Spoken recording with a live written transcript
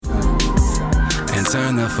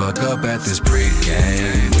turn the fuck up at this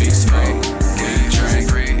pregame. We smoke, we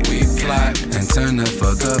drink, we plot, and turn the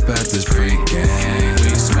fuck up at this pregame. We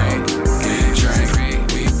smoke, we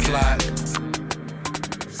drink, we plot.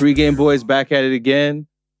 Pregameboyz back at it again.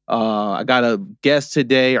 I got a guest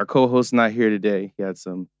today. Our co-host not here today. He had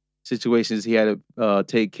some situations he had to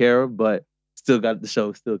take care of, but still got the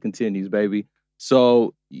show. Still continues, baby.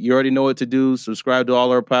 So you already know what to do. Subscribe to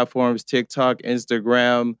all our platforms: TikTok,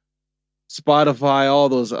 Instagram, Spotify, all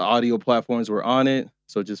those audio platforms. We're on it.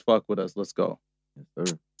 So just fuck with us. Let's go. Yes,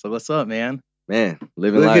 sir. So what's up, man? Man,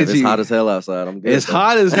 living Look life. at It's you. hot as hell outside. I'm good. It's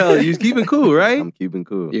hot as hell. You're keeping cool, right? I'm keeping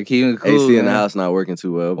cool. You're keeping cool. AC in the man. house not working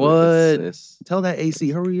too well. But What? It's Tell that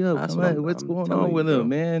AC, hurry up. That's Come what on. I'm- What's I'm going telling on you, with bro. him,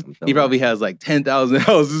 man? I'm He telling probably you. has like 10,000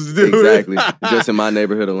 houses to do. Exactly. Just in my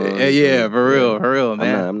neighborhood alone. Yeah, for real,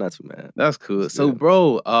 man. I'm not too mad. That's cool. It's So, good.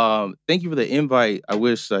 bro, thank you for the invite. I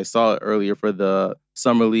wish I saw it earlier for the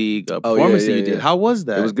Summer League performance that you did. yeah. How was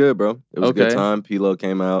that? It was good, bro. It was a good Okay. time. P-Lo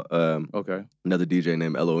came out. Okay. Another DJ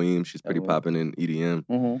named Elohim. She's pretty Elohim. popping in EDM.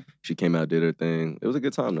 Mm-hmm. She came out, did her thing. It was a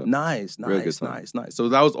good time, though. Nice. Real good time. Nice. So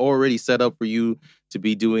that was already set up for you to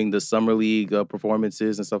be doing the Summer League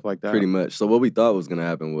performances and stuff like that? Pretty much. So what we thought was gonna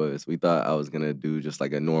happen was we thought I was gonna do just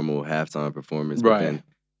like a normal halftime performance, but Right. then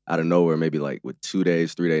out of nowhere, maybe like with 2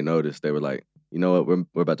 days, 3 day notice, they were like, you know what,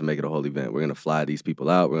 we're about to make it a whole event. We're gonna fly these people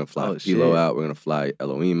out. We're gonna fly Oh, P-Lo shit. out. We're gonna fly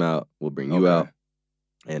Elohim out. We'll bring you Okay. out,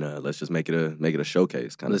 and let's just make it a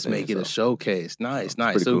showcase kind Let's of thing. make it a showcase. Nice. it's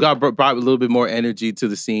pretty So cool. we got brought a little bit more energy to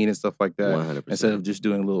the scene and stuff like that. 100%. Instead of just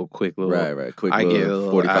doing a little quick little. right, quick I little get a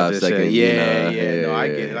little 45 after second. shit. you Yeah, know, No, I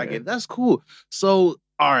get it. That's cool. So,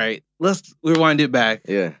 all right, let's rewind it back.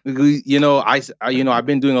 Yeah, You know, I've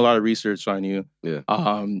been doing a lot of research on you. Yeah.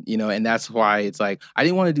 And that's why it's like I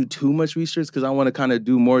didn't want to do too much research because I want to kind of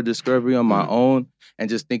do more discovery on my own and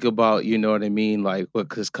just think about, you know what I mean, like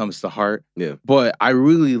what just comes to heart. Yeah. But I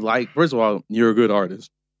really like. First of all, you're a good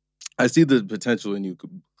artist. I see the potential in you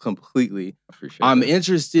completely. appreciate I'm that.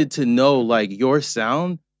 interested to know like your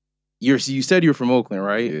sound. You said you're from Oakland,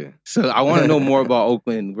 right? Yeah. So I want to know more about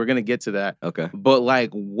Oakland. We're gonna get to that. Okay. But like,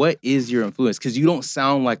 what is your influence? Because you don't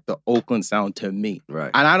sound like the Oakland sound to me, Right.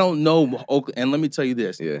 and I don't know Oakland. And let me tell you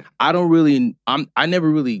this: Yeah. I never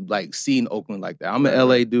really like seen Oakland like that. I'm an Right,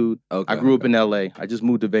 LA dude. Okay. I grew up in LA. I just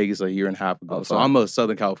moved to Vegas a year and a half ago, Oh, so fine. I'm a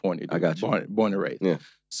Southern California dude. I got you. Born and raised. Yeah.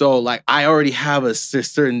 So like, I already have a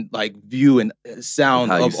certain like view and sound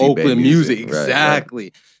How you of see Bay Oakland music. music. Right, right.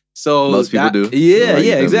 Exactly. So Most people do. Yeah, Like,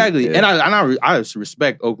 you feel me? exactly. Yeah. And I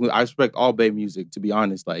respect Oakland. I respect all Bay music, to be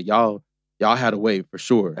honest. Like y'all had a wave for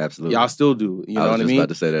sure. Absolutely. Y'all still do. You know what I was just mean? about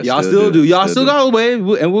to say that. Y'all still do. Y'all still got a wave,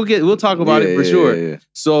 and we'll talk about it for sure. Yeah.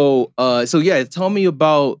 So yeah, tell me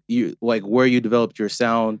about you, like where you developed your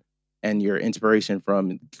sound and your inspiration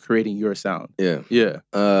from creating your sound. Yeah. Yeah.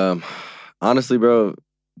 Honestly, bro,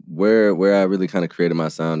 where I really kind of created my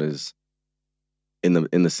sound is in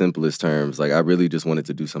the simplest terms. Like I really just wanted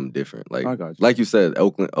to do something different. I got you. Like you said,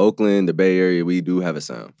 Oakland, the Bay Area, we do have a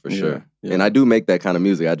sound for Yeah, sure. yeah. And I do make that kind of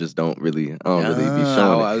music. I just don't really be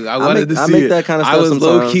showing it. I wanted to see I make it. that kind of I stuff was sometimes.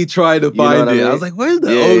 low key trying to You know find what I it. I mean? was like, "Where's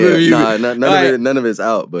the Yeah, Oakland yeah. music?" Nah, none of it's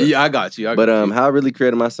out. But Yeah, I got you. how I really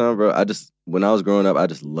created my sound, bro, when I was growing up, I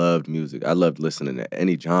just loved music. I loved listening to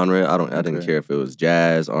any genre. I didn't Okay. care if it was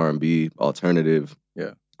jazz, R&B, alternative.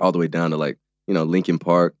 Yeah. All the way down to like, Linkin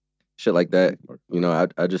Park, shit like that.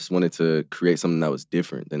 I just wanted to create something that was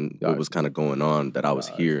different than what was kind of going on that I was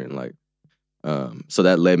hearing. Like, so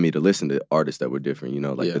that led me to listen to artists that were different,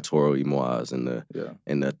 like the Toro y Mois and the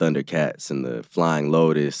Thundercats and the Flying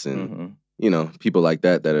Lotus and, people like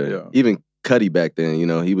that are even Cuddy back then,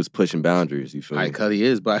 he was pushing boundaries. You feel me? Cuddy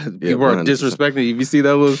is, but people are 100%. disrespecting. If you see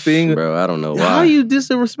that little thing, Bro, I don't know why. how are you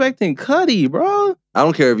disrespecting Cuddy, bro? I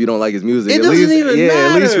don't care if you don't like his music. It at doesn't least, even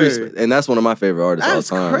at least matter. respect. And that's one of my favorite artists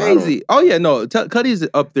That's all time. crazy. Oh yeah, no, Cuddy's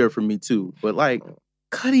up there for me too. But like,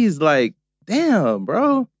 Cuddy's like, damn,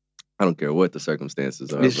 bro. I don't care what the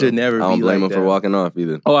circumstances are. It should never be I don't blame like him for that. walking off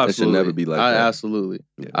either. Oh, It should absolutely. never be like that. Absolutely.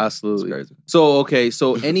 Yeah, It's Absolutely. crazy. So okay,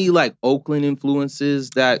 so any like Oakland influences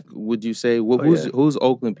that would you say? Who's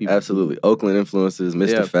Oakland people? Absolutely. Oakland influences,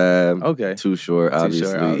 Mr. Yeah. Fab, Okay. Too Short,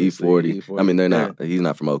 obviously, obviously, E40. E40. I mean, they're not. He's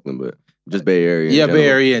not from Oakland, but just Bay Area. in Yeah, Bay general.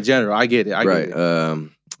 Area in general. I get it. I Right. get it.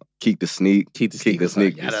 Keep the Sneak. Keep the Sneak.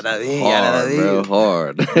 Sneak. Yada, is yada, hard, bro.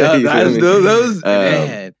 Hard. No, You feel me? those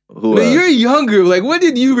man. Who? But you're younger. Like, what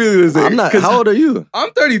did you really say? I'm not. How old are you?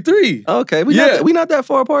 I'm 33. Okay, we not that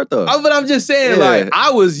far apart though. But I'm just saying, like,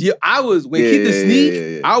 I was when Keep the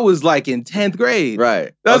Sneak, I was like in 10th grade.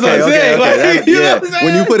 Right. That's what I'm saying. Like, you know what I'm saying?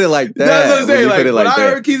 When you put it like that, that's what I'm saying. Like, when I that.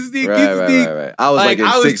 heard Keep the Sneak, Right. I was like in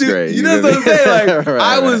 6th grade. You know what I'm saying? Like,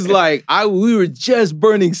 I was like, we were just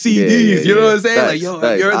burning CDs. You know what I'm saying? Like, yo, you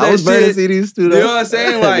heard that shit? I was burning CDs too. You know what I'm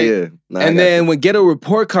saying? Like, and then when Ghetto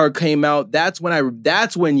Report Card came out, that's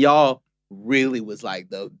when y'all really was like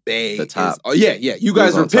the top. Oh yeah. You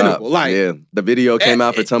guys were pinnacle. Like, the video came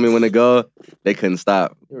out for Tell Me When to Go. They couldn't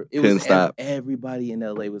stop. Couldn't stop. Everybody in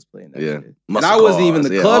LA was playing that shit. And I wasn't even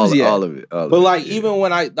in the clubs yet. All of it. But like, even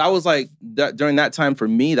when I was like, during that time for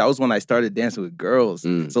me, that was when I started dancing with girls.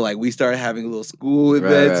 So like, we started having little school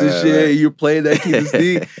events and shit. Right. You're playing that Keep the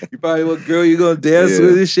Sneak. You probably what girl you gonna dance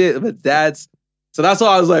with and shit. But so that's why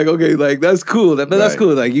I was like, okay, like that's cool. That's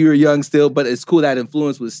cool. Like you were young still, but it's cool that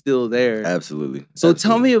influence was still there. Absolutely. So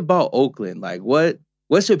tell me about Oakland. Like what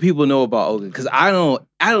should people know about Oakland? Because I don't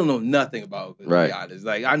know nothing about Oakland, to be honest.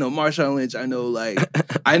 Like I know Marshawn Lynch, I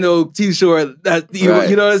know T-Short, that you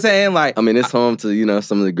know what I'm saying? Like I mean, it's home to,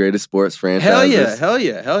 some of the greatest sports franchises. Hell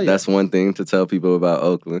yeah. That's one thing to tell people about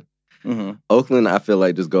Oakland. Mm-hmm. Oakland, I feel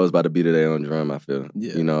like just goes by the beat of their own drum, I feel.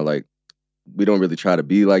 Yeah. Like we don't really try to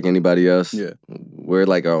be like anybody else. Yeah. We're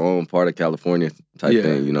like our own part of California type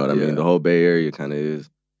thing, you know what I mean? The whole Bay Area kind of is.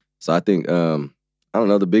 So I think, I don't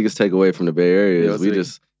know, the biggest takeaway from the Bay Area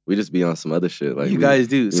is we just be on some other shit. Like you guys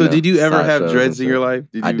do. So did you ever have dreads in your life?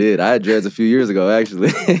 I did. I had dreads a few years ago, actually.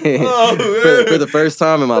 For the first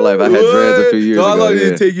time in my life, I had dreads a few years ago. How long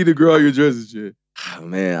did it take you to grow out your dreads and shit? Oh,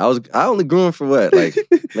 man, I only grew them for what? Like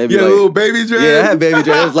maybe a little baby dread? Yeah, I had baby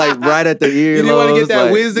dread. It was like right at the ear. You didn't want to get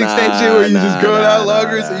that whiz extension where you just grow it out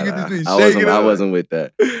longer so you can just be shaking it. I wasn't with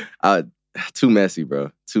that. Too messy,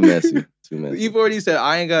 bro. Too messy. You've already said,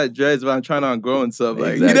 I ain't got dreads, but I'm trying on growing stuff.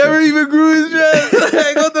 Like, he never even grew his dreads.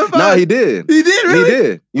 Like, what the fuck? No, he did. He did, really? He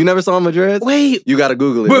did. You never saw him with dreads? Wait. You gotta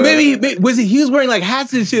Google it. But maybe he was wearing like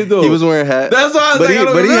hats and shit, though. He was wearing hats. That's why I was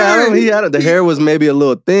he had them. The hair was maybe a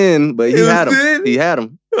little thin, but he had them. He had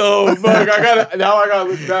them. Oh, fuck. Now I gotta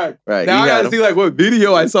look back. Right. Now I gotta see like what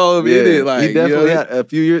video I saw him in it. Like, he definitely had a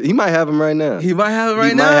few years. He might have them right now. He might have them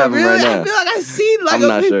right now. Really? I feel like I seen like I'm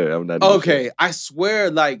not sure. Okay. I swear,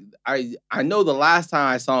 like, I know the last time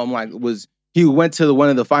I saw him, like, was he went to one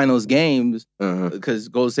of the finals games because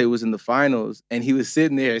Golden State was in the finals and he was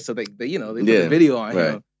sitting there. So they put the video on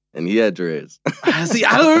him. And he had dreads. See,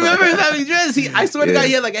 I don't remember him having dreads. I swear to God,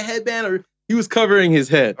 he had like a headband or he was covering his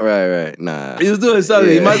head. Right. Nah. He was doing something.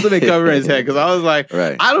 Yeah. He must have been covering his head because I was like,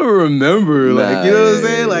 I don't remember. Like, you know what I'm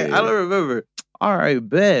saying? Like, I don't remember. All right,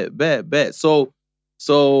 bet. So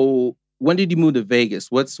when did you move to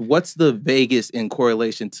Vegas? What's the Vegas in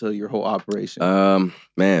correlation to your whole operation?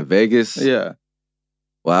 Man, Vegas. Yeah.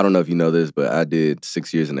 Well, I don't know if you know this, but I did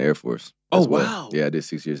 6 years in the Air Force. Oh, wow. Yeah, I did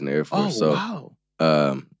 6 years in the Air Force. Wow.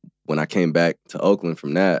 When I came back to Oakland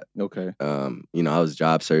from that, I was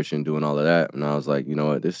job searching, doing all of that, and I was like, you know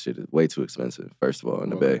what, this shit is way too expensive, first of all,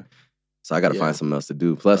 in the Bay. So I got to find something else to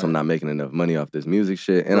do. Plus, I'm not making enough money off this music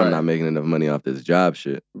shit, and I'm not making enough money off this job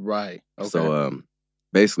shit. Right. Okay. So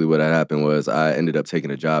basically what had happened was I ended up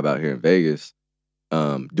taking a job out here in Vegas,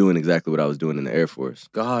 doing exactly what I was doing in the Air Force.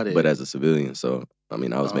 Got it. But as a civilian, so I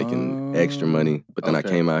mean, I was making extra money, but then I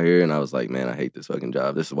came out here and I was like, man, I hate this fucking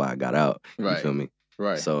job. This is why I got out. Right. You feel me?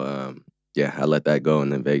 Right. So, I let that go,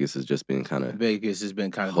 and then Vegas has just been kind of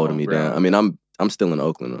holding me down. I mean, I'm still in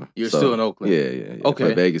Oakland though. You're still in Oakland. Yeah. Okay.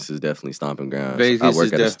 But Vegas is definitely stomping grounds. Vegas I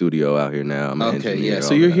work at a studio out here now. I'm an engineer. Yeah.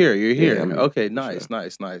 So you're here. Yeah, okay. Nice.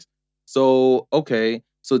 So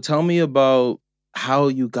So tell me about how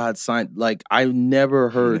you got signed. Like, I never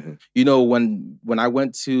heard, when I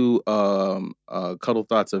went to Cuddle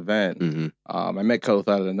Thought's event, I met Cuddle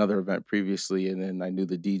Thought at another event previously, and then I knew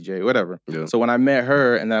the DJ, whatever. Yeah. So when I met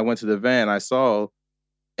her and I went to the event, I saw,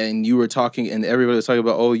 and you were talking, and everybody was talking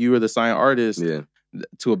about, oh, you were the signed artist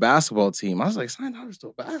to a basketball team. I was like, signed artist to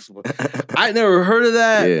a basketball? I never heard of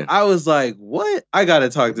that. Yeah. I was like, what? I got to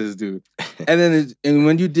talk to this dude. And then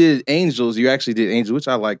when you did Angels, you actually did Angels, which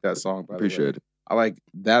I like that song, by the way. Appreciate it. I like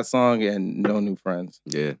that song and No New Friends.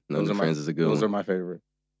 Yeah, No New Friends is a good one. Those are my favorite,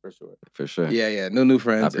 for sure. For sure. Yeah, No New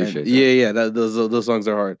Friends. I appreciate that. Yeah, those songs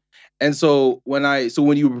are hard. And so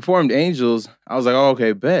when you performed Angels, I was like, oh,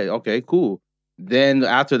 okay, bet. Okay, cool. Then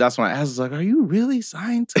after that's when I asked, I was like, are you really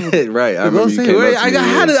signed to Right. I remember you came up to me, I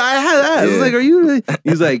had to ask. I was like, are you really?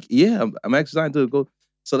 He's like, yeah, I'm actually signed to the Gold.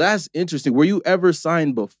 So that's interesting. Were you ever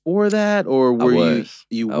signed before that, or were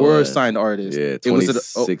you were a signed artist? Yeah,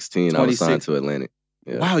 2016. I was signed to Atlantic.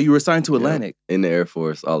 Yeah. Wow, you were signed to Atlantic in the Air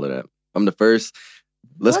Force. All of that. I'm the first.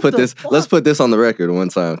 let's put this on the record one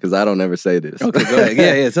time because I don't ever say this. Okay, go ahead.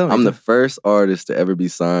 Yeah, tell me. I'm the first artist to ever be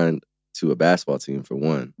signed to a basketball team, for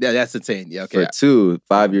one. Yeah, that's insane. Yeah, okay. For two,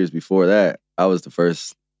 5 years before that, I was the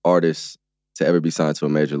first artist to ever be signed to a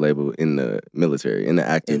major label in the military, in the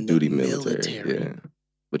active duty military. Yeah,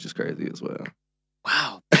 which is crazy as well.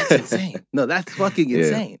 Wow, that's insane. No, that's fucking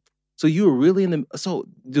insane. So you were really in the... So,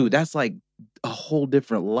 dude, that's like a whole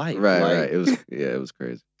different life. Right. It was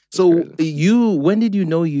crazy. When did you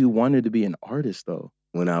know you wanted to be an artist, though?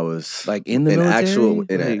 When I was like in the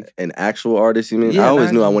military? An actual artist, you mean? Yeah, I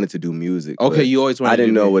always knew I wanted to do music. Okay, you always wanted I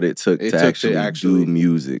didn't know what it took to actually do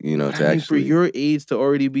music, you know, for your age to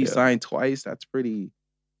already be signed twice, that's pretty...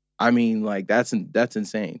 I mean, like, that's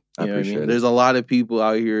insane. You know what I mean? There's a lot of people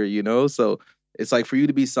out here, you know? So it's like for you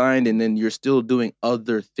to be signed and then you're still doing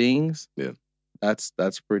other things. Yeah. That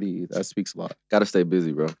speaks a lot. Gotta stay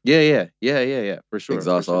busy, bro. Yeah, for sure.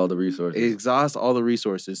 Exhaust all the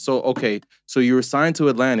resources. So, okay. So you were signed to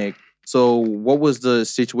Atlantic. So what was the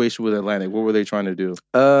situation with Atlantic? What were they trying to do?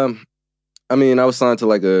 I mean, I was signed to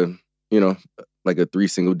like a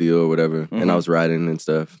 3-single deal or whatever. Mm-hmm. And I was writing and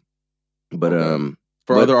stuff. But,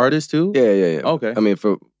 for other artists too? Yeah. Okay. I mean,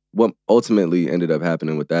 for what ultimately ended up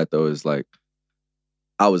happening with that though is like,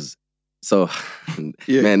 I was... So,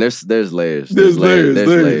 man, there's layers. There's layers.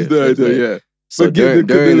 Yeah. So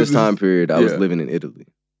during this time period, I was living in Italy.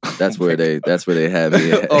 That's where they had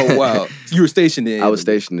me at. Oh wow! You were stationed in Italy. I was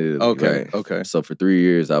stationed in Italy. Okay. Right? Okay. So for 3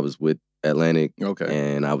 years, I was with Atlantic. Okay.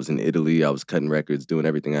 And I was in Italy. I was cutting records, doing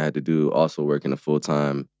everything I had to do. Also working a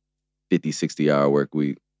full-time 50, 60-hour work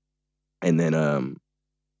week. And then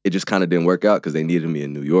it just kind of didn't work out because they needed me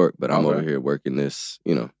in New York. But I'm over here working this,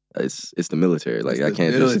 you know. It's the military. Like I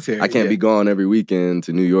can't be gone every weekend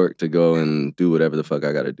to New York to go and do whatever the fuck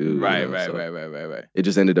I got to do. Right. It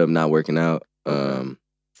just ended up not working out.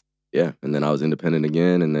 Yeah, and then I was independent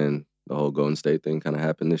again, and then the whole Golden State thing kind of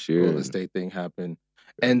happened this year. Golden State thing happened,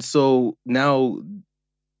 and so now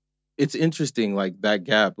it's interesting. Like that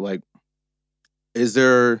gap. Like, was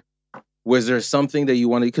there something that you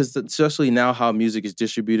wanted? Because especially now how music is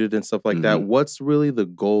distributed and stuff like that. What's really the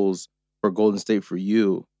goals for Golden State for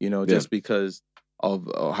you, you know, just because of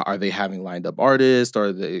are they having lined up artists?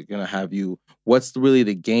 Are they gonna have you? What's really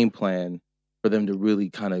the game plan for them to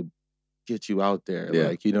really kind of get you out there? Yeah.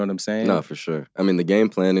 Like, you know what I'm saying? No, for sure. I mean, the game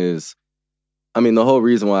plan is, I mean, the whole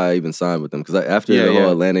reason why I even signed with them because after the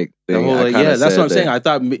whole Atlantic thing, that's what I'm saying. I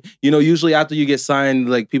thought, you know, usually after you get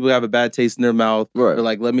signed, like people have a bad taste in their mouth. Right. They're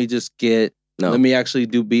like, let me actually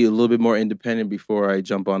be a little bit more independent before I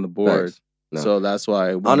jump on the board. Thanks. No. So that's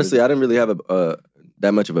why. Honestly, I didn't really have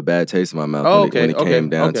that much of a bad taste in my mouth when it came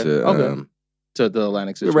down to the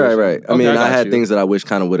Atlantic situation. Right. I mean, I had things that I wish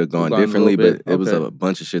kind of would have gone differently, but it was a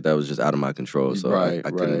bunch of shit that was just out of my control. So I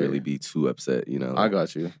couldn't really be too upset, you know. I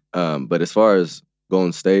got you. But as far as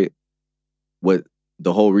Golden State, what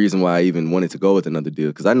the whole reason why I even wanted to go with another deal,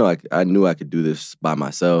 because I knew I could do this by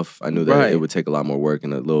myself. I knew that it would take a lot more work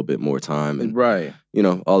and a little bit more time, and you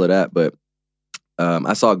know, all of that, but.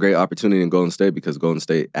 I saw a great opportunity in Golden State because Golden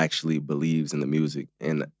State actually believes in the music.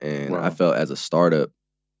 And I felt as a startup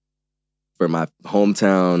for my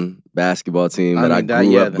hometown basketball team I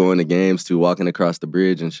grew up going to games to, walking across the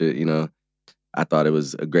bridge and shit, you know, I thought it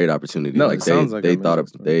was a great opportunity. No, it sounds like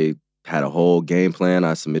they had a whole game plan.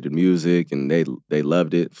 I submitted music and they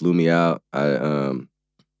loved it, flew me out. I,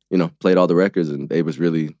 you know, played all the records and they was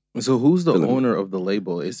really... So who's the owner of the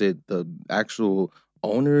label? Is it the actual...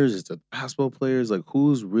 owners? Is it basketball players? Like,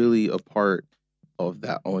 who's really a part of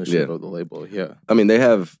that ownership of the label? Yeah. I mean, they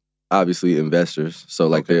have obviously investors. So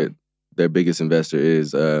like their biggest investor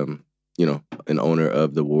is you know, an owner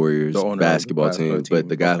of the Warriors basketball team. But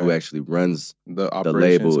the guy who actually runs the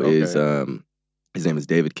label is his name is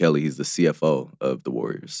David Kelly. He's the CFO of the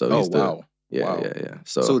Warriors. So he's Yeah.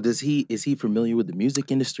 So is he familiar with the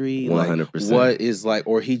music industry? 100%. Like, what is like,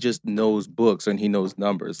 or he just knows books and he knows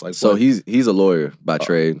numbers? Like, so he's a lawyer by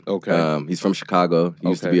trade. Okay. He's from Chicago. He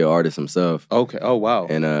used to be an artist himself. Okay. Oh wow.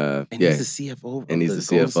 And he's the CFO. And he's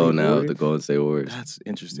the CFO now of the Golden State Warriors. That's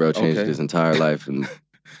interesting. Bro changed his entire life and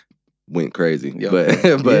went crazy.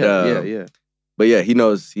 But yeah, he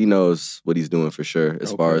knows what he's doing for sure.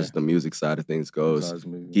 As far as the music side of things goes,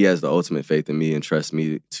 he has the ultimate faith in me and trusts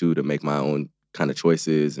me too to make my own kind of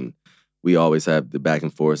choices. And we always have the back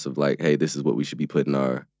and forth of like, hey, this is what we should be putting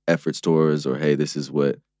our efforts towards, or hey, this is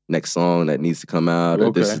what next song that needs to come out,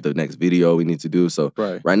 or this is the next video we need to do. So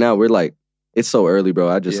right now we're like, it's so early, bro.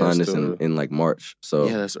 I just signed this in like March. So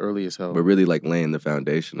yeah, that's early as hell. We're really like laying the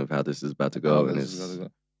foundation of how this is about to go, and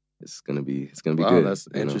it's gonna be good. That's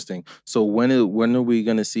interesting. Know? So when are we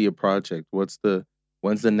gonna see a project? When's the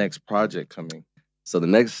next project coming? So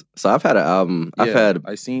I've had an album. Yeah,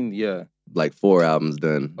 I've seen like 4 albums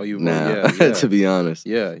done. Oh, you've now, to be honest.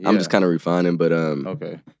 Yeah. I'm just kind of refining, but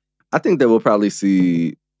okay. I think that we'll probably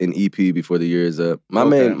see an EP before the year is up. My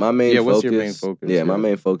main focus. What's your main focus? Yeah, my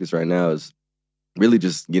main focus right now is really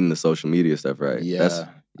just getting the social media stuff right. Yeah.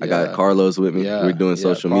 I got Carlos with me. We're doing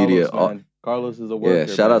social media. Carlos is a worker. Yeah,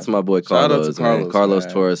 shout out to my boy Carlos. Shout out to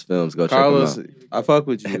Carlos Torres Films. Go check him out. I fuck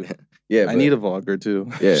with you. Yeah, I need a vlogger too.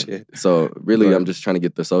 Yeah. Shit. So really, I'm just trying to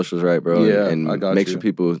get the socials right, bro. Yeah, and I got make you. sure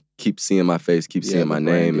people keep seeing my face, keep seeing my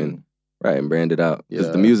name, and brand it out.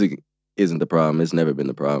 Because the music isn't the problem. It's never been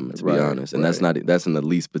the problem, to be honest. And that's in the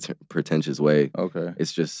least pretentious way. Okay.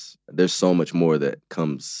 It's just there's so much more that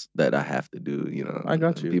comes that I have to do. You know. I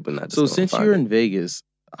got you. People not. So since you're in Vegas,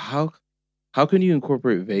 how can you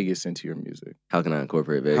incorporate Vegas into your music? How can I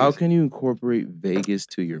incorporate Vegas? How can you incorporate Vegas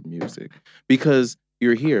to your music? Because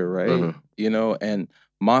you're here, right? Mm-hmm. You know, and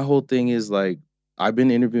my whole thing is like, I've been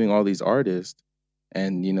interviewing all these artists,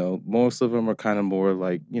 and, you know, most of them are kind of more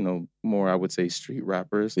like, you know, more, I would say, street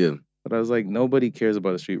rappers. Yeah. But I was like, nobody cares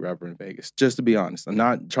about a street rapper in Vegas, just to be honest. I'm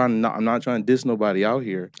not trying to diss nobody out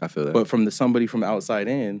here. I feel that. But from somebody from outside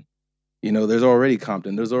in, you know, there's already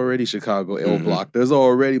Compton, there's already Chicago, L Block, there's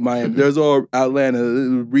already Miami, there's all Atlanta,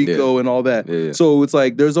 Rico, and all that. Yeah. So it's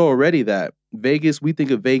like there's already that. Vegas, we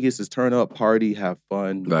think of Vegas as turn up, party, have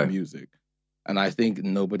fun, music. And I think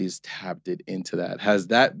nobody's tapped it into that. Has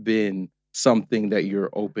that been something that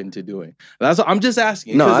you're open to doing? I'm just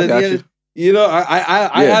asking. No, I got you. You know,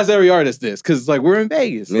 I ask every artist this because like we're in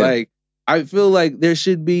Vegas. Yeah. Like I feel like there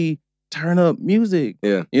should be turn up music.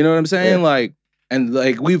 Yeah. You know what I'm saying? Yeah. Like, and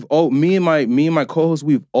like me and my co-host,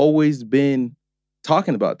 we've always been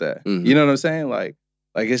talking about that. Mm-hmm. You know what I'm saying? Like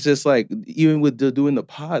it's just like even with doing the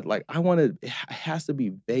pod, like it has to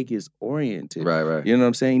be Vegas oriented. Right. You know what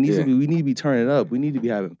I'm saying? We need to be turning up. We need to be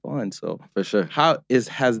having fun. So for sure.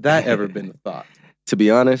 Has that ever been the thought? To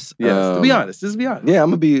be honest, yes. To be honest, just be honest. Yeah,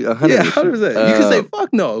 I'm gonna be 100%. Yeah, 100%. You can say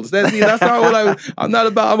fuck no. That's not what I'm not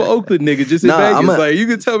about. I'm an Oakland nigga, just in Vegas. Like you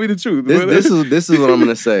can tell me the truth. This is what I'm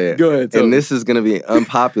gonna say. Go ahead. And this is gonna be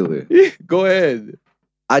unpopular. Go ahead.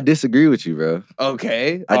 I disagree with you, bro.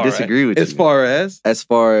 Okay. I disagree with you. As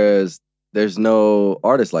far as there's no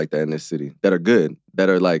artists like that in this city that are good, that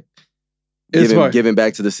are like giving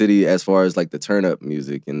back to the city as far as like the turn up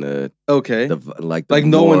music and no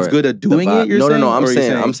one's good at doing it. You're saying? No.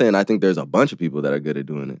 I'm saying I think there's a bunch of people that are good at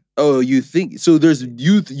doing it. Oh, you think so? There's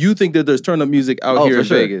you think that there's turn up music out here in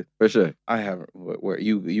Vegas? For sure. I haven't. Where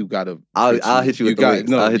you gotta? I'll hit you with the link.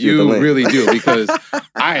 No, you really do because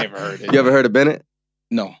I haven't heard it. You ever heard of Bennett?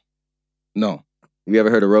 No. You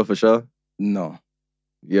ever heard of Ro for Show? No.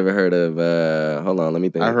 You ever heard of, hold on, let me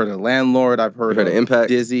think. I heard of Landlord. I've heard of Impact?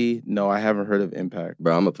 Dizzy. No, I haven't heard of Impact.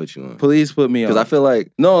 Bro, I'm going to put you on. Please put me on. Because I feel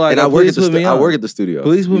like... No, like, and I work at the studio.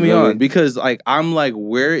 Please put me on. Because, like, I'm like,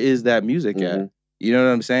 where is that music at? You know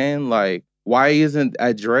what I'm saying? Like, why isn't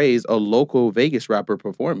at Dre's a local Vegas rapper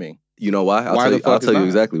performing? You know why? I'll tell you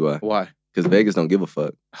exactly why. Why? Because Vegas don't give a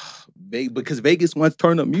fuck. Because Vegas wants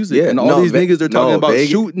turn up music, and all these niggas are talking about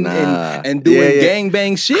shooting and doing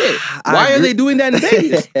gangbang shit. Why are they doing that in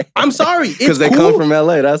Vegas? I'm sorry, it's because they come from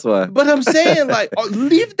LA. That's why. But I'm saying, like,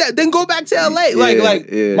 leave that, then go back to LA.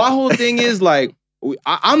 My whole thing is like,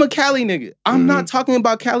 I'm a Cali nigga. I'm not talking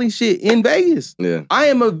about Cali shit in Vegas. Yeah, I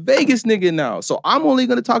am a Vegas nigga now, so I'm only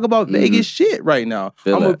gonna talk about Vegas shit right now.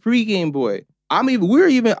 I'm a pregame boy. Me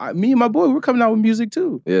and my boy, we're coming out with music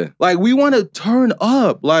too. Yeah, like we want to turn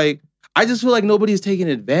up. Like I just feel like nobody's taking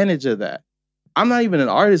advantage of that. I'm not even an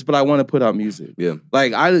artist, but I want to put out music. Yeah,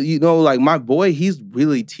 like like my boy, he's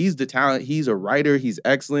the talent. He's a writer. He's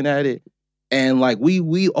excellent at it. And like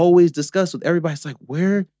we always discuss with everybody. It's like,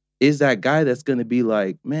 where is that guy that's gonna be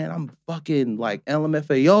like, man, I'm fucking like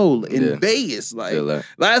LMFAO in Vegas. Like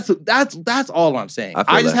that's all I'm saying.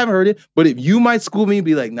 I just haven't heard it. But if you might school me and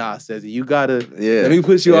be like, nah, Cezzy, you gotta let me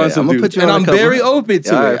put you on some dudes. And I'm very open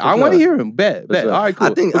to it. I want to hear him. Bet. All right,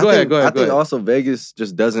 cool. Go ahead. I think also Vegas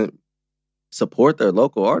just doesn't support their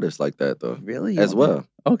local artists like that though. Really? As well.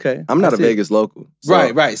 Okay. I'm not a Vegas local.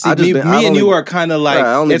 So right. See, me and you are kind of like,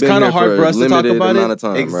 it's kind of hard for us to talk about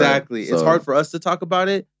it. Exactly. It's hard for us to talk about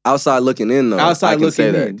it. Outside looking in, though, I can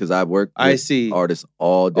say that because I work with artists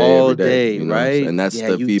all day, every day, you know, right? And that's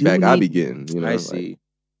the feedback I be getting. You know, I see.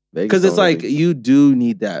 Because it's like you do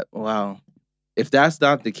need that. Wow. If that's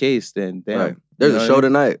not the case, then damn. Right. There's a show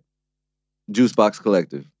tonight. Juicebox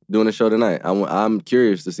Collective doing a show tonight. I'm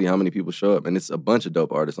curious to see how many people show up, and it's a bunch of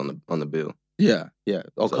dope artists on the bill. Yeah.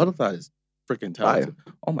 Oh, Cuddle Thought is freaking talented.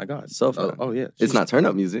 Oh my God. So far. Oh yeah. It's not turn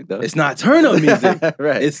up music though. It's not turn up music.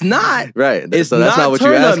 Right. It's not. Right. It's so that's not what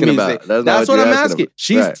you're asking music. about. That's what I'm asking. About.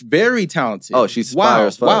 She's very talented. Oh, she's fire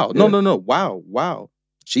as fuck. Wow. Yeah. No. Wow.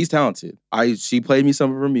 She's talented. She played me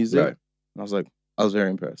some of her music. Right. And I was very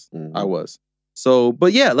impressed. Mm-hmm. I was. So,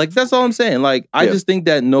 but yeah, like that's all I'm saying. Like, I just think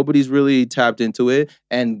that nobody's really tapped into it,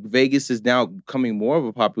 and Vegas is now becoming more of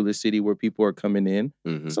a popular city where people are coming in.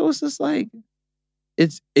 Mm-hmm. So it's just like,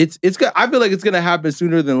 it's good. I feel like it's gonna happen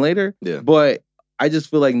sooner than later. Yeah. But I just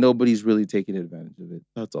feel like nobody's really taking advantage of it.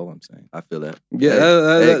 That's all I'm saying. I feel that. Yeah,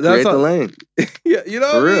 that's create the lane. Yeah, you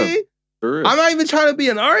know what I mean? For real. I'm not even trying to be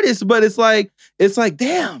an artist, but it's like,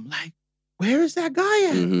 damn, like, where is that guy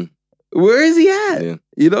at? Mm-hmm. Where is he at? Yeah.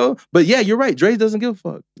 You know? But yeah, you're right. Dre doesn't give a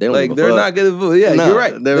fuck. They don't like, give a they're fuck. not gonna fuck. Yeah, you're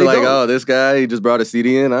right. They were like, oh, this guy, he just brought a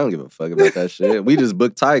CD in. I don't give a fuck about that shit. We just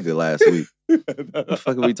booked Tiger last week. What the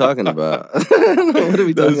fuck are we talking about? What are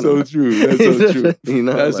we talking about? True. That's so true. You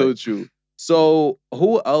know, that's so true. So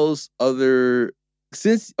who else I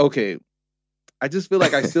just feel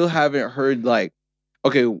like I still haven't heard like,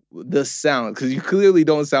 okay, the sound, because you clearly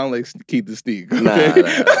don't sound like Keith the Sneak. Okay? Nah.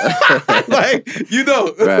 Like, you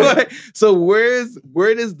know, right. Like, so where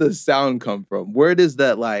does the sound come from? Where does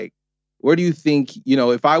that like, where do you think, you know,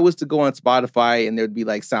 if I was to go on Spotify and there'd be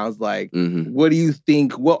like sounds like, what do you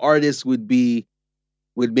think, what artist would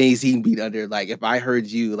Mayzin be under? Like, if I heard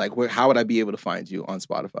you, like, how would I be able to find you on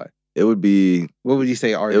Spotify? It would be, what would you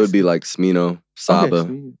say artist? It would be like Smino, Saba.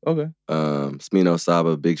 Okay. Smino,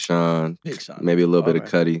 Saba, Big Sean. Maybe a little bit of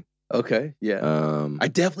Cuddy. Okay, yeah. I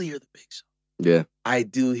definitely hear the Big Sean. Yeah. I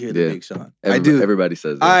do hear the Big Sean. I do. Everybody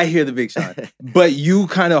says that. I hear the Big Sean. But you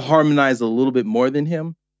kind of harmonize a little bit more than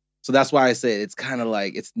him. So that's why I said it's kind of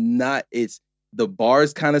like, the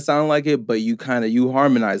bars kind of sound like it, but you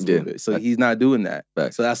harmonize a little bit. So he's not doing that.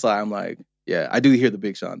 Back. So that's why I'm like, yeah, I do hear the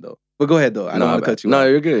Big Sean though. But go ahead though. I don't want to cut you off. No,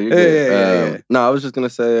 you're good. You're good. Yeah. No, I was just going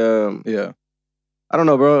to say, I don't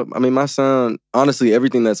know, bro. I mean, my sound, honestly,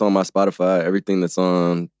 everything that's on my Spotify, everything that's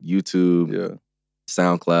on YouTube,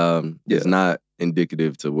 SoundCloud, is not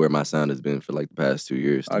indicative to where my sound has been for like the past 2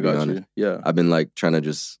 years, to be honest. Yeah. I've been like trying to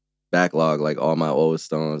just backlog like all my old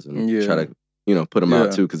songs and try to, you know, put them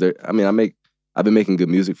out too. Because I've been making good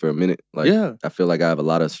music for a minute. Like, I feel like I have a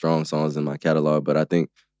lot of strong songs in my catalog, but I think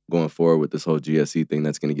going forward with this whole GSC thing,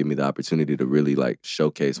 that's going to give me the opportunity to really like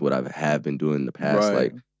showcase what I have been doing in the past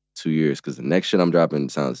like 2 years. Because the next shit I'm dropping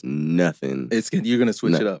sounds nothing. You're going to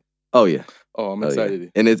switch it up. Oh, yeah. Oh, I'm excited. Yeah.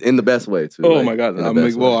 And it's in the best way, too. Oh, like, my God. I'm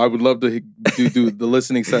like, well, I would love to do the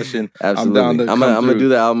listening session. Absolutely. I'm down to I'm going to do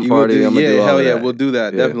the album party. I'm going to do all hell that. Yeah, we'll do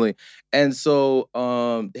that. Definitely. And so,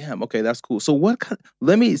 damn, okay, that's cool. So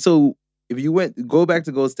so if you go back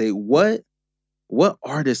to Gold State, what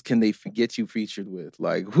artist can they get you featured with?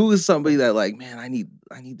 Like, who is somebody that like, man, I need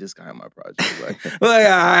this guy on my project. Like,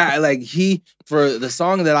 for the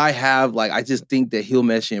song that I have, like, I just think that he'll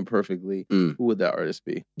mesh in perfectly. Who would that artist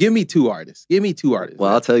be? Give me two artists. Well, man.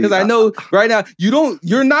 I'll tell you. Because I know right now,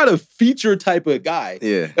 you're not a feature type of guy.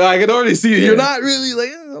 Yeah. I can already see it. You're not really like,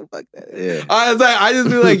 oh, fuck that. Yeah. I just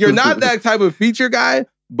feel like you're not that type of feature guy,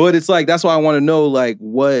 but it's like, that's why I want to know, like,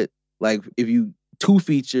 if you, 2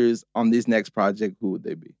 features on this next project, who would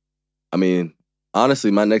they be? I mean,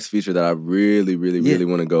 honestly, my next feature that I really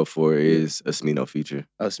want to go for is a Smino feature.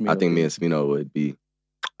 I think me and Smino would be.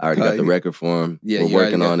 I already got the record for him. Yeah, we're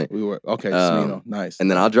working on it. Okay, Smino, nice.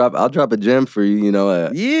 And then I'll drop a gem for you. You know,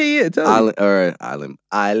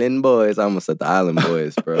 Island Boys. I almost said the Island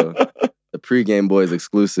Boys, bro. The Pregameboyzww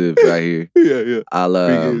exclusive right here. Yeah.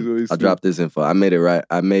 I'll drop this info. I made it right.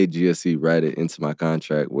 I made GSC write it into my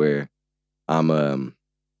contract where I'm gonna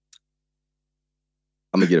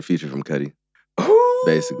get a feature from Cuddy.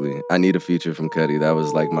 Basically, I need a feature from Cuddy. That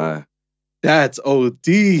was like That's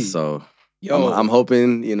OD. So, I'm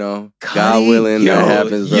hoping, you know, Cuddy, God willing, that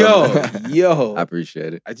happens. Yo. I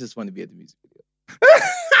appreciate it. I just want to be at the music video.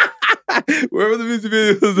 Wherever the music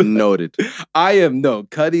video is. Noted.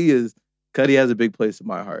 Cuddy has a big place in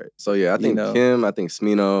my heart. So yeah, I think Kim, I think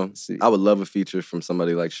Smino. I would love a feature from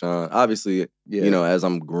somebody like Sean. Obviously, you know, as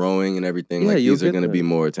I'm growing and everything, like these are going to be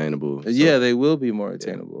more attainable. So, yeah, they will be more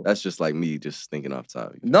attainable. That's just like me just thinking off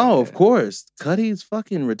top. No, of course. Cuddy's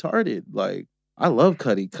fucking retarded. Like, I love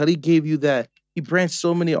Cuddy. Cuddy gave you that. He branched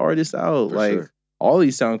so many artists out. For like, all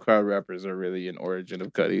these SoundCloud rappers are really an origin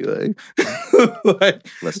of Cuddy. Like,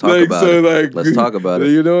 let's talk about it. Let's talk about it.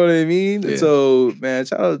 You know what I mean? Yeah. So, man,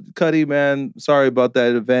 shout out Cuddy, man. Sorry about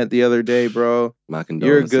that event the other day, bro. My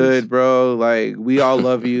condolences. You're good, bro. Like, we all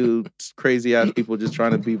love you. Crazy ass people just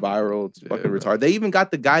trying to be viral. It's fucking retarded. They even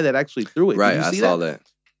got the guy that actually threw it. Right, I saw that.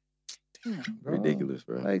 Damn, bro. Ridiculous,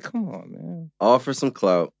 bro. Like, come on, man. All for some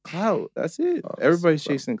clout. Clout. That's it. Everybody's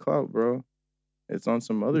chasing clout, bro. It's on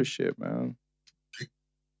some other shit, man.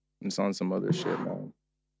 It's on some other shit, man.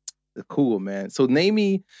 Cool, man. So name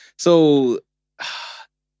me. So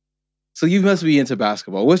you must be into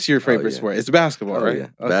basketball. What's your favorite sport? It's basketball, right? Yeah.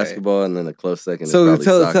 Okay. Basketball, and then a close second. So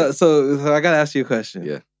so I gotta ask you a question.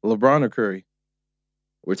 Yeah. LeBron or Curry?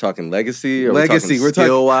 We're talking legacy. Or Legacy. We're talking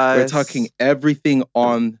skill-wise. We're talking everything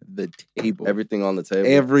on the table. Everything on the table.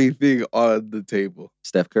 Everything on the table.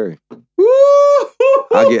 Steph Curry. Woo!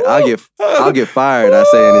 I'll get fired. I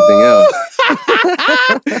say anything else.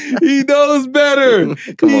 He knows better.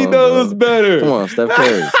 He knows better. Come on, Steph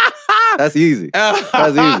Curry. That's easy. That's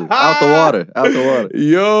easy. Out the water.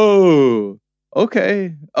 Yo.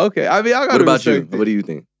 Okay. I mean, I got. What about you? What do you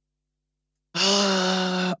think?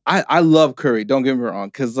 I love Curry. Don't get me wrong,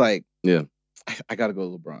 because like, yeah, I gotta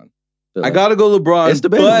go LeBron. Like, I gotta go LeBron. It's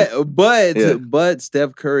debatable. But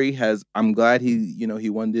Steph Curry has. I'm glad he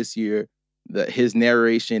won this year. His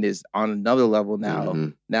narration is on another level now. Mm-hmm.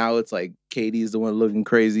 Now it's like KD's the one looking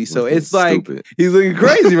crazy. So looking it's like stupid. He's looking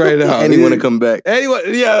crazy right now. And he want to come back. Anyone,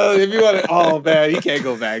 yeah, if you want to, oh man, he can't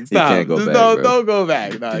go back. Stop. He can't go back, Don't go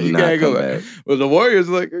back. No, you not can't go back. But the Warriors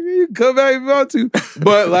are like, okay, you can come back if you want to.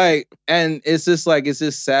 But like, and it's just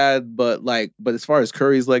sad. But as far as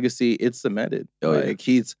Curry's legacy, it's cemented.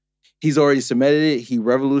 He's already cemented it. He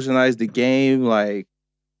revolutionized the game. Like,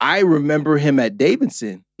 I remember him at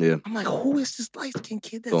Davidson. Yeah. I'm like, who is this light-skinned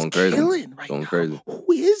kid that's Going crazy. killing right Going now? crazy. Who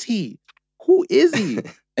is he?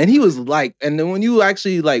 And he was like, and then when you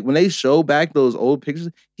actually like, when they show back those old pictures,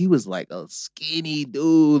 he was like a skinny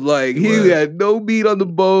dude. Like, he had no meat on the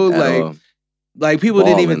bone. Like people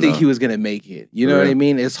didn't even think he was going to make it. You know what I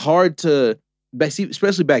mean? It's hard to,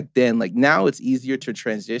 especially back then. Like, now it's easier to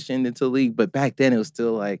transition into the league, but back then it was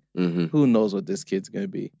still like, who knows what this kid's going to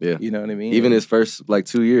be? Yeah. You know what I mean? Even his first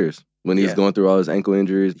 2 years. When he was going through all his ankle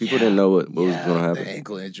injuries, people didn't know what was going to happen. The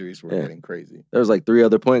ankle injuries were getting crazy. There was 3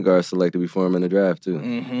 other point guards selected before him in the draft,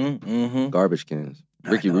 too. Garbage cans.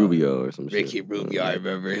 Ricky Rubio or some shit. Ricky Rubio, I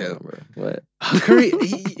remember him. Bro. What? Curry,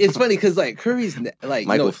 it's funny because Curry's like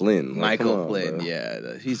Michael Flynn. Michael Flynn,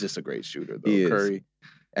 bro. He's just a great shooter, though. Curry.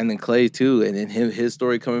 And then Clay, too. And then his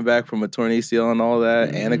story coming back from a torn ACL and all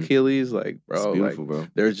that, and Achilles, bro. It's beautiful, bro.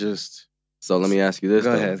 They're just... So let me ask you this,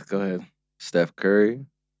 Go ahead. Steph Curry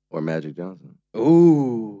or Magic Johnson?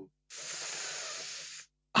 Ooh.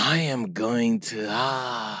 I am going to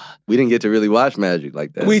We didn't get to really watch Magic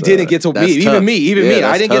like that. We didn't get to even me.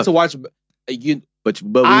 I didn't get to watch you. But we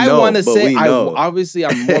know. I want to say obviously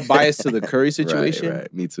I'm more biased to the Curry situation.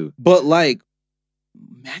 Right. Me too. But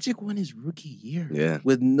Magic won his rookie year. Yeah.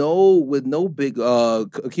 With no big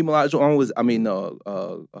Hakeem Olajuwon was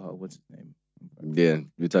what's his name? Yeah,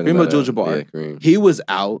 you're talking Kareem about Abdul-Jabbar. Yeah, Kareem. He was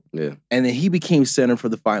out. Yeah. And then he became center for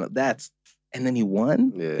the final. And then he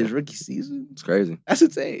won his rookie season. It's crazy. That's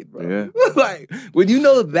insane, bro. Yeah. When you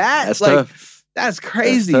know that, that's tough. That's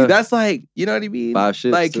crazy. That's you know what I mean? 5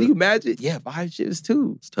 shifts. Can you imagine? Yeah, 5 shifts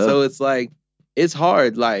too. It's tough. So it's it's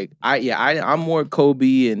hard. I'm more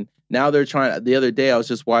Kobe, and now they're trying. The other day I was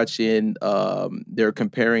just watching. They're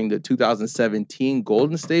comparing the 2017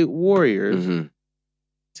 Golden State Warriors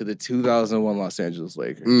to the 2001 Los Angeles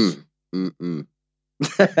Lakers.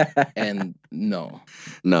 And no.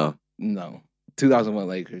 2001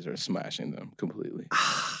 Lakers are smashing them completely.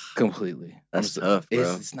 That's tough,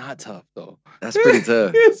 bro. It's not tough, though. That's pretty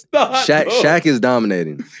tough. It's not. Shaq is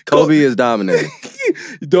dominating. Kobe is dominating.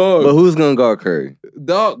 Dog. But who's going to guard Curry?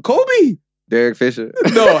 Dog. Kobe. Derek Fisher?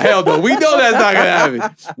 No, hell no. We know that's not going to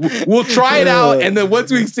happen. We'll try it out, and then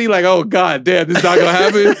once we see, oh, God damn, this is not going to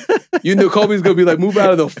happen, you know Kobe's going to be move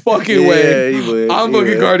out of the fucking way. He would. I'm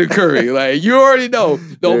fucking guarding Curry. You already know.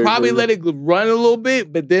 They'll probably let it run a little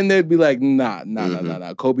bit, but then they'd be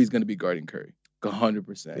nah. Kobe's going to be guarding Curry.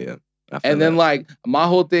 100%. Yeah. And then, my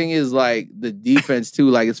whole thing is, the defense,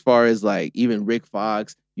 too, as far as, even Rick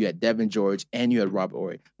Fox, you had Devin George, and you had Robert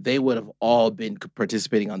Horry. They would have all been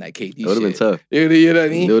participating on that KD shit. It would have been tough. You know what I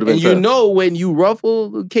mean? It would have been tough. You know when you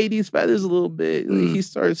ruffle KD's feathers a little bit, he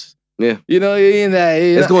starts... Yeah. You know, in that...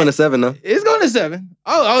 It's going to 7, though. It's going to 7.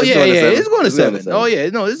 Oh yeah. It's going to 7. Oh, yeah.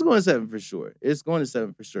 No, it's going to 7 for sure. It's going to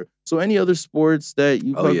 7 for sure. So any other sports that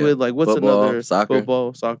you fuck with? What's football, another... Soccer.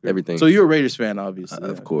 Football, soccer. Everything. So you're a Raiders fan, obviously.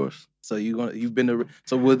 Of course. So you've been to...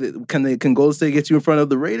 So can Golden State get you in front of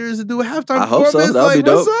the Raiders and do a halftime I hope so. performance? That would be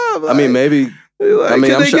dope. What's up? I mean, maybe Like, I mean,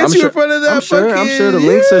 can they get you in front of that? I'm sure the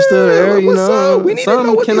links are still there. Like, you know, we need to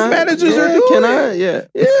know what these managers are doing. Can I? Yeah,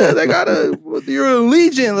 yeah. They gotta. You're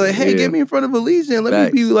Allegiant. Like, hey, get me in front of Allegiant.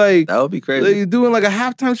 Let me be like. That would be crazy. Like, doing like a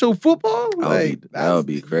halftime show football. That would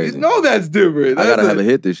be crazy. You know that's different. I gotta have a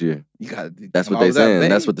hit this year. You gotta. That's what they saying.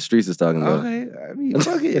 That's what the streets is talking about. Okay, I mean,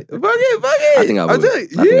 fuck it. I think I would.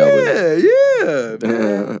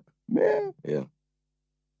 Yeah, man. Yeah.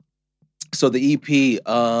 So the EP,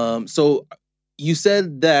 so you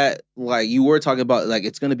said that like you were talking about like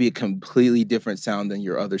it's gonna be a completely different sound than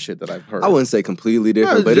your other shit that I've heard. I wouldn't say completely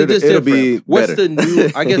different, but it'll be What's better. the new?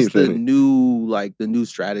 I guess the new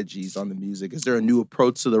strategies on the music. Is there a new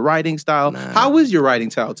approach to the writing style? Nah. How is your writing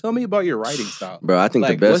style? Tell me about your writing style, bro. I think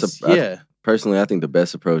like, the best. Personally, I think the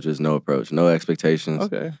best approach is no approach, no expectations.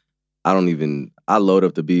 Okay. I load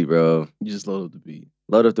up the beat, bro. You just load up the beat.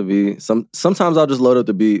 Load up the beat. Sometimes I'll just load up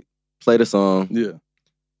the beat, play the song. Yeah.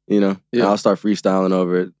 You know, and I'll start freestyling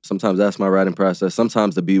over it. Sometimes that's my writing process.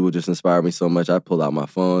 Sometimes the beat will just inspire me so much. I pull out my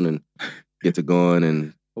phone and get to going,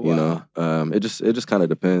 and you know, it just kind of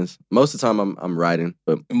depends. Most of the time I'm writing,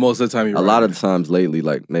 but most of the time a lot of the times lately,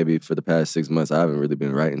 like maybe for the past 6 months, I haven't really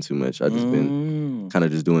been writing too much. I've just been kind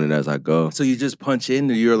of just doing it as I go. So you just punch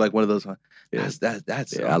in, or you're like one of those.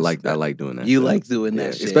 That's I like doing that. You like doing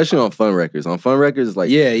that, shit. Especially on fun records. On fun records, like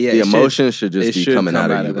the emotion should just be coming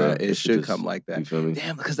out of you, bro. It should come like that. You feel me?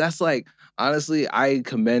 Damn, because that's like honestly, I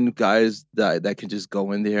commend guys that can just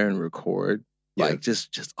go in there and record. Like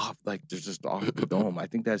just off, like they're just off the dome. I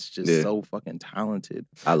think that's just so fucking talented.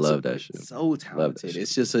 I love that shit. So talented.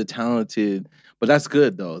 It's just a talented, but that's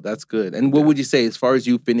good though. That's good. And what would you say as far as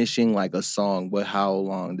you finishing like a song? How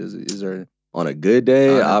long is there? On a good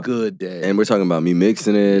day, good day, and we're talking about me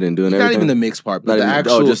mixing it and doing everything. Not even the mix part, but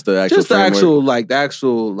just the actual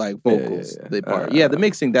vocals, the part. Yeah, the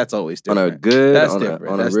mixing that's always different.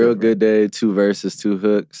 On a real good day, 2 verses, 2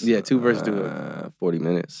 hooks. Yeah, 2 verses, 2 hooks. 40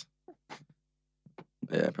 minutes.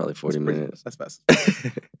 Yeah, probably 40 minutes. That's fast.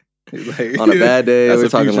 Like, on a bad day, we're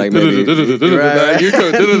talking like maybe. I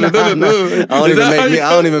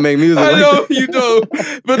don't even make music. I know you don't,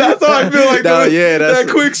 but that's how I feel like. That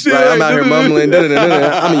quick shit. Right, I'm out here mumbling.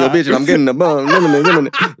 I'm in your bitch and I'm getting the bum.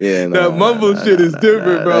 Yeah, that mumble shit is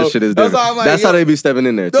different, bro. That shit is different. That's how they be stepping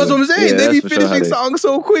in there. That's what I'm saying. They be finishing songs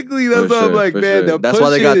so quickly. That's why I'm like, man. That's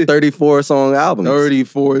why they got 34 song albums.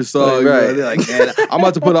 34 songs. Right. They're like, man, I'm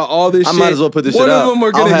about to put out all this shit. I might as well put this shit out.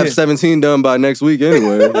 I'll have 17 done by next week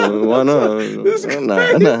anyway. Why not?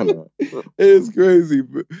 Nah. It's crazy.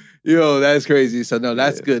 Yo, that's crazy. So no,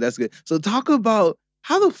 that's good. That's good. So talk about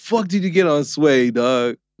how the fuck did you get on Sway,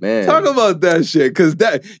 dog? Man. Talk about that shit. Cause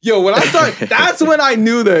when I started, that's when I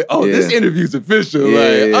knew that, this interview's official.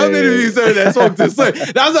 I'm interviewing someone that spoke to Sway.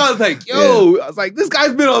 That's why I was like, I was like, this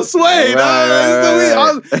guy's been on Sway.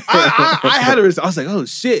 I had a I was like, oh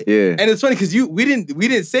shit. Yeah. And it's funny because we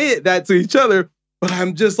didn't say that to each other. But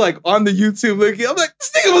I'm just like on the YouTube looking. I'm like,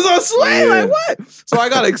 this nigga was on Sway. Like, what? So I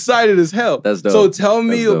got excited as hell. That's dope. So tell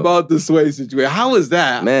me about the Sway situation. How was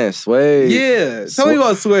that? Man, Sway. Yeah. Tell me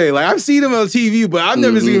about Sway. Like, I've seen him on TV, but I've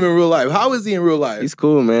never seen him in real life. How is he in real life? He's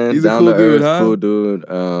cool, man. He's down a cool dude, huh? Cool dude.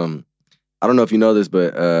 I don't know if you know this,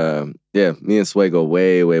 but me and Sway go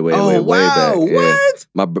way back. What?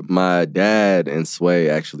 My dad and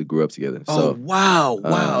Sway actually grew up together. So,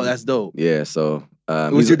 wow, that's dope. Yeah, so.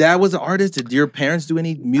 Was your dad an artist? Did your parents do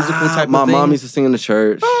any musical type of thing? My mom used to sing in the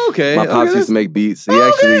church. Oh, okay. My pops used to make beats. He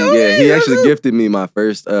actually gifted me my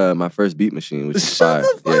first beat machine, which is fire.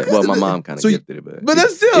 Yeah. Well, my mom kind of gifted it, but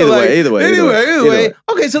that's still either way. Anyway.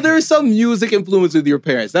 Okay, so there is some music influence with your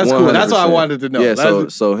parents. That's cool. That's what I wanted to know. Yeah.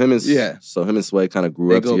 So him and Sway kind of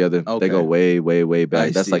grew up together. Okay. They go way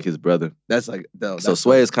back. That's like his brother. That's like so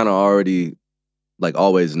Sway is kind of already. Like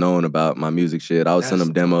always known about my music shit. I would send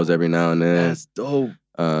them demos every now and then. That's dope.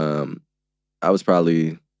 I was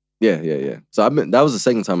probably So that was the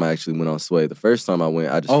second time I actually went on Sway. The first time I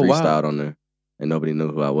went, I just freestyled on there, and nobody knew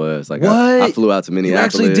who I was. Like what? I flew out to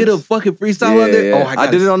Minneapolis. You actually did a fucking freestyle on there? Yeah.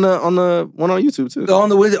 I did it on the one on YouTube too. On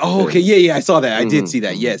the window. Oh, okay, yeah. I saw that. I did see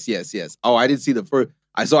that. Yes. Oh, I didn't see the first.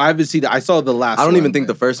 I haven't seen that. I saw the last. I don't even think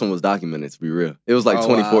the first one was documented. To be real, it was like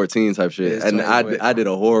 2014 type shit, and I did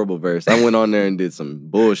a horrible verse. I went on there and did some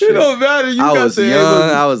bullshit. It don't matter. I was young.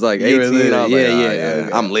 I was like 18. I was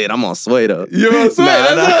like, I'm lit. I'm on Sway though. You're on Sway.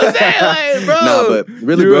 That's what I'm saying, like, bro. Nah, but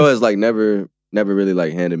really, bro has like never really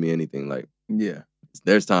like handed me anything. Like,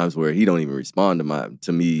 there's times where he don't even respond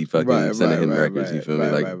to me fucking sending him records. You feel me?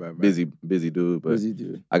 Like busy dude. But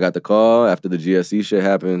I got the call after the GSE shit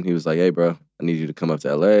happened. He was like, "Hey, bro, I need you to come up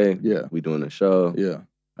to LA. Yeah, we doing a show. Yeah,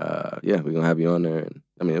 we're gonna have you on there." And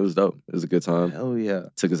I mean, it was dope. It was a good time. Hell yeah.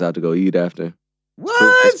 Took us out to go eat after.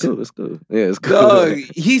 What? It's cool. Yeah, it's cool. Dog,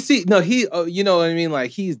 you know what I mean?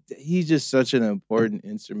 Like he's just such an important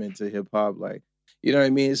instrument to hip hop. Like, you know what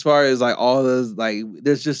I mean? As far as like all those, like,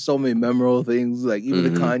 there's just so many memorable things. Like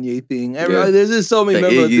even the Kanye thing. There's just so many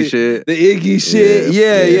memorable things. Shit. The Iggy shit.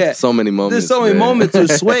 Yeah. So many moments. There's so many moments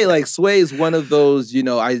with Sway. Like Sway is one of those. You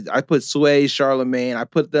know, I put Sway, Charlemagne. I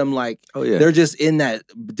put them like they're just in that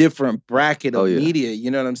different bracket of media.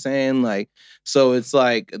 You know what I'm saying? Like, so it's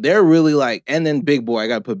like they're really like, and then Big Boy. I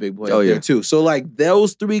gotta put Big Boy up there too. So like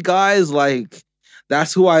those three guys, like.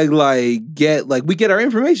 That's who I like get. Like we get our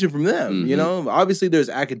information from them. You know, obviously there's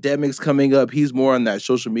academics coming up. He's more in that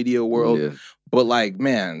social media world, but like,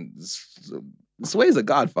 man, Sway's a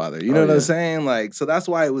godfather. You know what I'm saying? Like, so that's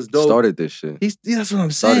why it was dope. Started this shit. That's what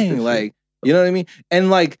I'm saying. Like, you know what I mean? And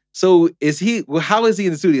like, so is he? Well, how is he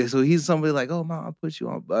in the studio? So he's somebody like, oh man, I'll put you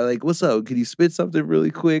on. Like, what's up? Could you spit something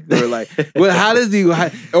really quick? Or like, well, how does he?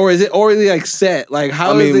 Or is it already like set? Like,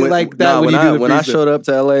 how is it like that when I showed up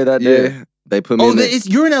to LA that day? They put me in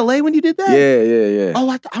you're in LA when you did that? Yeah.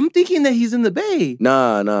 Oh, I'm thinking that he's in the Bay.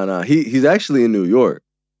 Nah. He's actually in New York.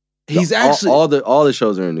 He's actually all the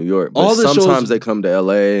shows are in New York. But sometimes they come to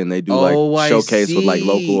LA and they do like showcase with like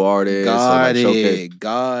local artists. Got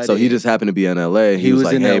it. So he just happened to be in LA. He was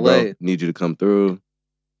like, hey, LA. Bro, need you to come through,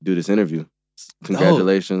 do this interview.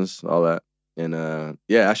 Congratulations, all that. And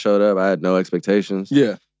I showed up. I had no expectations.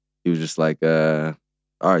 Yeah. He was just like,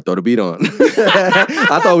 all right, throw the beat on.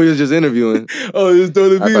 I thought we was just interviewing. Oh, just throw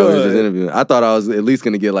the beat on. I thought we was just interviewing. I thought I was at least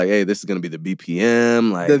gonna get like, hey, this is gonna be the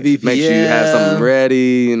BPM. Like, make sure you have something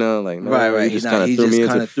ready. You know, like, no, right. He just kind of threw me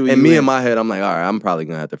into. And me in my head, I'm like, all right, I'm probably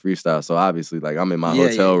gonna have to freestyle. So obviously, like, I'm in my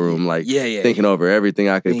hotel room, like, thinking over everything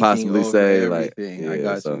I could possibly say. Like, I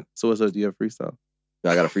got you. So what's up? Do you have freestyle?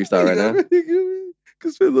 I got a freestyle right now.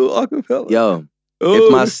 Cause a little acapella. Yo.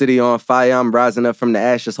 If my city on fire, I'm rising up from the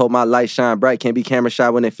ashes. Hope my light shine bright. Can't be camera shy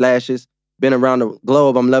when it flashes. Been around the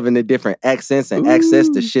globe, I'm loving the different accents and access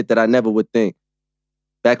to shit that I never would think.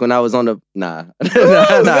 Back when I was on the... Nah.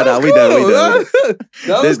 Nah, we done.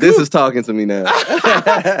 This is talking to me now.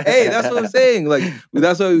 Hey, that's what I'm saying. Like,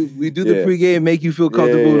 that's why we do the pregame, make you feel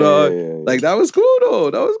comfortable, dog. Like, that was cool,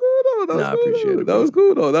 though. I appreciate it,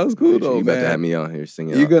 bro. That was cool, though, You man. about to have me on here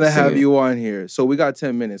singing. You're going to have you on here. So we got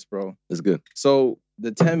 10 minutes, bro. That's good. So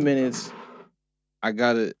the 10 minutes, I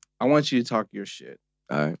want you to talk your shit.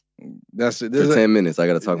 All right. That's it. For 10 minutes, I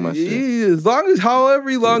got to talk my shit. As long as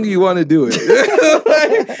however long you want to do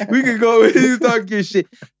it. We can go and talk your shit.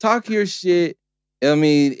 Talk your shit. I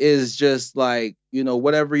mean, is just like, you know,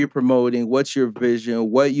 whatever you're promoting, what's your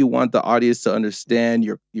vision, what you want the audience to understand,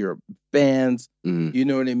 your fans, you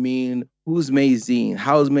know what I mean? Who's Mayzin?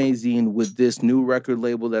 How's Mayzin with this new record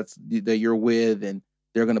label that you're with, and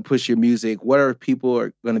they're gonna push your music? What are people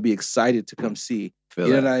are gonna be excited to come see? You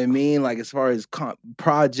know what I mean? Like as far as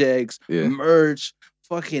projects, merch,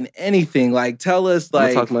 fucking anything. Like tell us,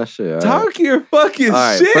 like talk my shit. Talk your fucking shit. All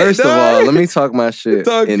right, first of all, let me talk my shit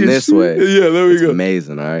in this way. Yeah, there we go.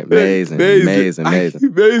 Amazing, all right, amazing.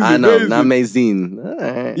 I know, not Mayzin. All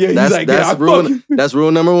right. Yeah, that's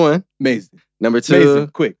rule number one. Amazing. Number two,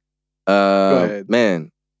 Mayzin, quick. Go ahead.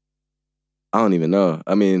 Man, I don't even know.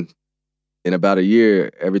 I mean, in about a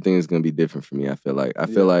year, everything is gonna be different for me. I feel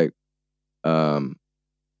like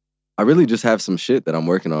I really just have some shit that I'm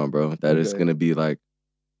working on, bro. That is gonna be like,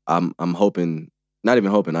 I'm hoping, not even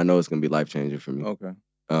hoping, I know it's gonna be life changing for me. Okay.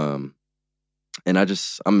 And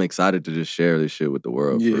I'm excited to just share this shit with the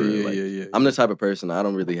world. Yeah. I'm the type of person, I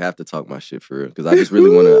don't really have to talk my shit for real, because I just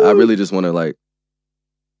really just wanna like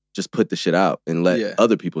just put the shit out and let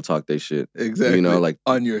other people talk their shit. Exactly. You know, like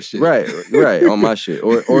on your shit. Right, on my shit.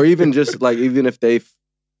 Or even just like, even if they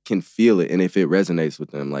can feel it and if it resonates with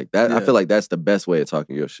them, like that, I feel like that's the best way of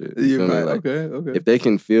talking your shit. You feel me? Like, okay. If they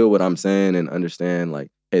can feel what I'm saying and understand, like,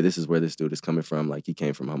 hey, this is where this dude is coming from. Like, he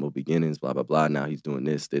came from humble beginnings, blah, blah, blah. Now he's doing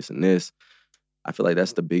this, this, and this. I feel like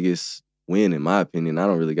that's the biggest win, in my opinion. I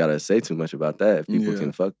don't really gotta say too much about that. If people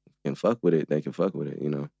can fuck with it, they can fuck with it, you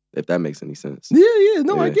know. If that makes any sense. Yeah.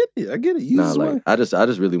 No, I get it. I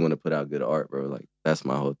just really want to put out good art, bro. Like, that's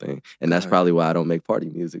my whole thing. And that's probably why I don't make party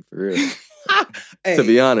music, for real. Hey, to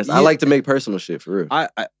be honest, I like to make personal shit, for real.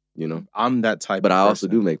 You know, I'm that type. But I also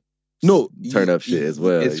do make turn up shit as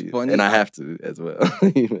well. It's funny, and I have to as well.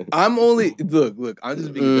 I'm only look. I'm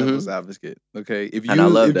just being devil's advocate. Okay, if you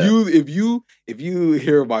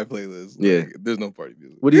hear my playlist, like, there's no party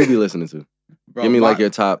music. What do you be listening to? Bro, give me like your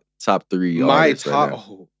top three. My top.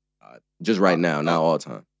 Right just right now, not all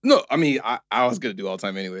time. No, I mean, I was gonna do all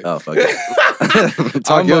time anyway. Oh, fuck it.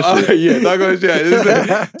 Talk your shit. Yeah, talk your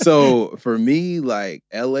shit. So for me, like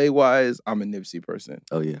LA wise, I'm a Nipsey person.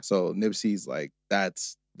 Oh yeah. So Nipsey's like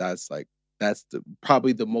that's that's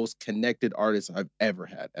probably the most connected artist I've ever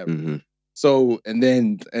had ever. Mm-hmm. So and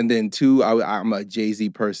then two, I'm a Jay-Z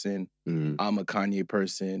person. Mm-hmm. I'm a Kanye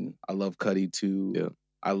person. I love Cudi too. Yeah.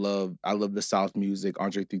 I love the South music,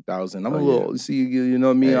 Andre 3000. I'm Oh, a little, see, you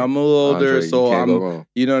know me, Hey, I'm a little older, Andre, so you can't go I'm, wrong.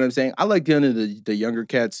 you know what I'm saying? I like getting into the younger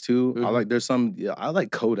cats too. Mhm. I like, there's some, I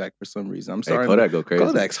like Kodak for some reason. I'm Hey, sorry. Kodak go crazy.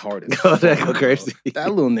 Kodak's hard as Kodak fuck, go bro. crazy.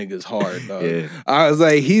 That little nigga's hard, dog. Yeah. I was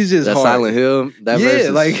like, he's just That hard. Silent Hill, that verse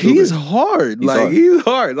is like stupid. he's hard. He's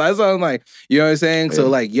hard. That's what I'm like, you know what I'm saying? Yeah. So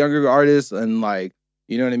like younger artists and like,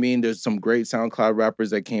 you know what I mean? There's some great SoundCloud rappers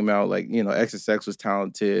that came out, like, you know, XXX was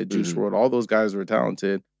talented, Juice WRLD, all those guys were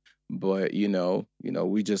talented. But you know,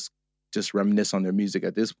 we just reminisce on their music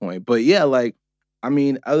at this point. But yeah, like, I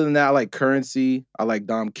mean, other than that, I like Currency. I like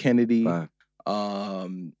Dom Kennedy. Wow.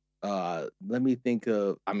 Let me think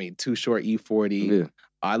of. I mean, Too Short, E40. Yeah.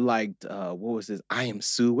 I liked. What was this? I Am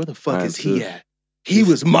Sue. Where the fuck is Sue. he at? He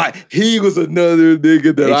was another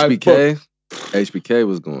nigga that HBK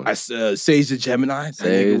was going. Sage the Gemini. That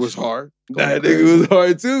nigga was hard. That crazy. nigga was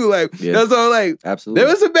hard too. Like that's all. Like absolutely. there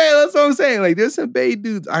was some Bay. That's what I'm saying. Like there's some Bay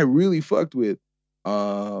dudes I really fucked with.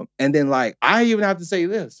 And then like I even have to say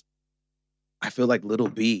this. I feel like Little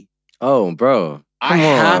B. Oh, bro. I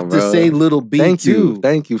have to say Little B too.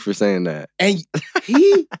 Thank you for saying that. And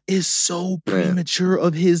he is so premature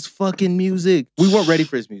of his fucking music. We weren't ready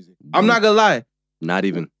for his music. I'm not gonna lie. Not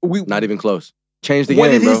even close. Change the game,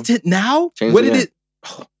 what it bro. is now? Change what the it game.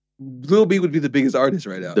 is? Lil B would be the biggest artist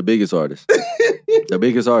right now. The biggest artist. The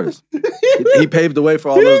biggest artist. He paved the way for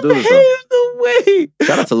all those dudes. He paved the way.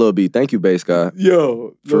 Shout out to Lil B. Thank you, bass guy.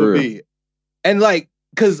 Yo, for Lil real. B. And like,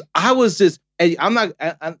 cause I was just, and I'm not,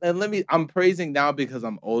 I'm praising now because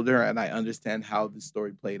I'm older and I understand how the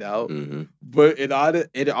story played out. Mm-hmm. But in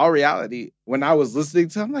all reality, when I was listening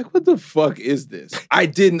to it, I'm like, what the fuck is this? I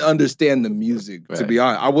didn't understand the music, to be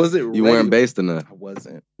honest. I wasn't You ready. weren't based enough. I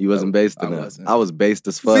wasn't. You wasn't based enough. I was based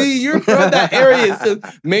as fuck. See, you're from that area. So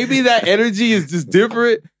maybe that energy is just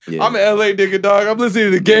different. Yeah. I'm an LA nigga, dog. I'm listening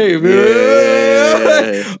to the game.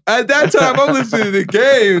 Yeah. At that time, I'm listening to the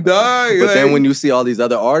game, dog. But then when you see all these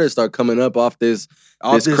other artists start coming up off this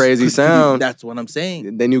crazy sound, that's what I'm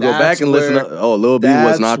saying. Then you go back and listen to, Lil B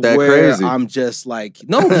was not that crazy. I'm just like,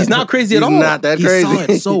 no, he's not crazy at all. He's not that crazy. He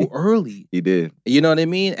saw it so early. He did. You know what I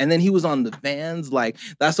mean? And then he was on the Vans. Like,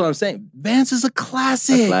 that's what I'm saying. Vans is a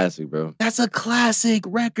classic. A classic, bro. That's a classic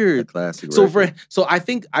record. A classic record. So I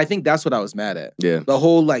think that's what I was mad at. Yeah. The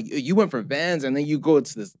whole, like, you went from Vans and then you go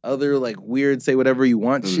to this other, like, weird, say whatever you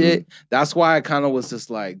want shit. That's why I kind of was just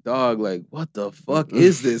like, dog, like, what the fuck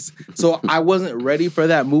is this? So I wasn't ready for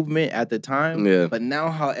that movement at the time. Yeah. But now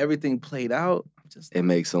how everything played out, it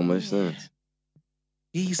makes so much sense.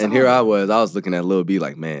 He's and here I was looking at Lil B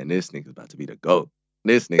like, man, this nigga's about to be the GOAT.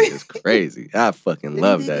 This nigga is crazy. I fucking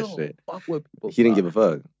love that shit. He didn't give a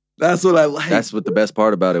fuck. That's what I like. That's what the best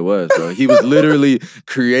part about it was, bro. He was literally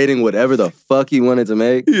creating whatever the fuck he wanted to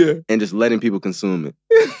make and just letting people consume it.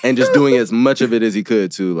 And just doing as much of it as he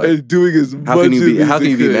could, too. Like, and doing as much how can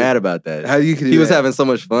you be mad about that? He was having so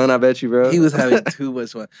much fun, I bet you, bro. He was having too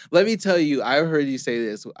much fun. Let me tell you, I heard you say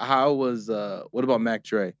this. What about Mac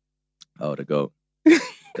Dre? Oh, the GOAT.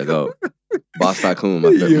 The GOAT. Boss Tycoon,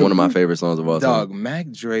 one of my favorite songs of all time. Dog,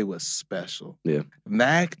 Mac Dre was special. Yeah.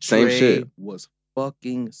 Mac Same Dre shit. was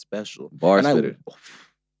fucking special. Bar spitter.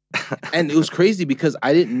 And it was crazy because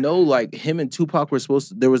I didn't know, like, him and Tupac were supposed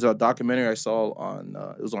to. There was a documentary I saw on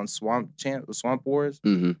it was on Swamp Wars.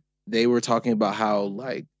 Mm-hmm. They were talking about how,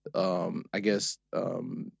 like, I guess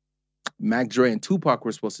Mac Dre and Tupac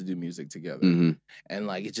were supposed to do music together. Mm-hmm. And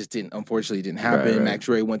like it just unfortunately didn't happen. Right. Mac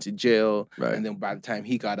Dre went to jail. Right. And then by the time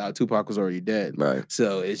he got out, Tupac was already dead. Right.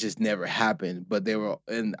 So it just never happened. But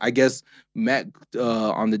and I guess Mac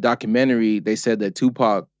on the documentary, they said that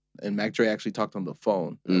Tupac and Mac Dre actually talked on the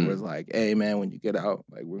phone and was like, hey man, when you get out,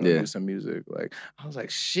 like we're gonna do some music. Like I was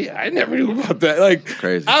like, shit, I never knew about that. Like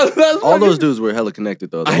crazy. All those dudes were hella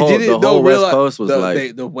connected though. The whole West Coast was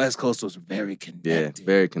the West Coast was very connected. Yeah,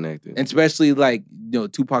 very connected. And especially like,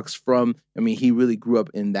 Tupac's from, he really grew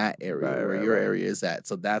up in that area where your area is at.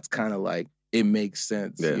 So that's kind of like it makes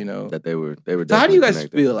sense, that they were So how do you guys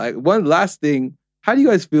connected. feel? Like one last thing, how do you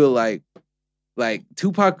guys feel like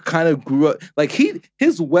Tupac kind of grew up, like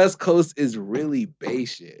his West Coast is really Bay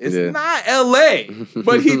shit. It's not LA,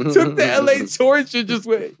 but he took the LA torch and just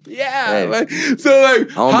went, Hey. I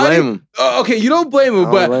don't blame him. Okay, you don't blame him,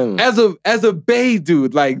 but blame him. as a Bay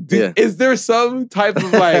dude, like, is there some type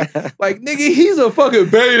of like nigga, he's a fucking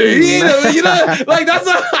Bay dude. Like that's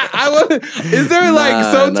what I want. Is there like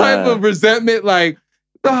some type of resentment, like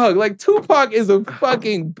Dog, like Tupac is a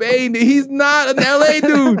fucking Bay. He's not an LA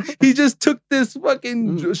dude. He just took this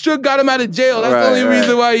fucking Suge got him out of jail. That's the only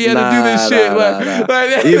reason why he had to do this shit.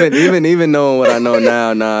 Like, even knowing what I know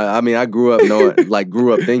now, I mean, I grew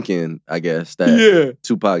up thinking, I guess, that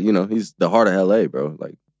Tupac, you know, he's the heart of LA, bro.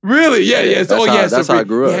 Like. Really? Yeah. That's how I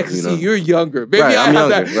grew up. Yeah, because you're younger. Maybe right, I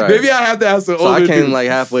have to ask some older. So I came dude. like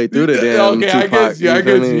halfway through the damn Tupac. I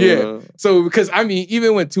get you. Yeah. So because I mean,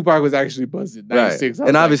 even when Tupac was actually busted, 96,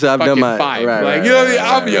 and obviously I've done my 5. You know what I mean?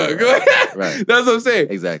 I'm young. Right. That's what I'm saying.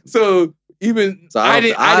 Exactly. So even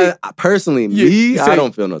I personally, I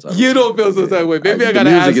don't feel no type of way. You don't feel some type of way. Maybe I gotta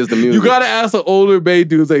the ask. Music is the music. You gotta ask the older Bay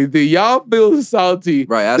dudes like, do y'all feel salty?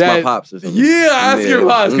 Right, ask my pops or something. Yeah, ask your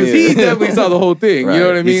pops, because he definitely saw the whole thing. Right. You know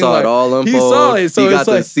what I mean? He saw it all unfold. He saw it. So he got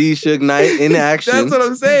to see Suge Knight in action. That's what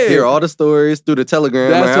I'm saying. Hear all the stories through the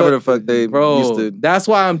telegram or however the fuck they used to. That's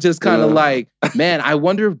why I'm just kind of like, man, I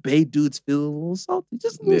wonder if Bay dudes feel a little salty.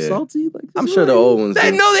 Just a little salty. Like, I'm sure the old ones They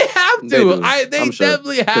know they have to. They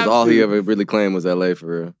definitely have to. Because all he ever really claimed was LA for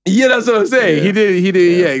real. Yeah, that's what I'm saying. He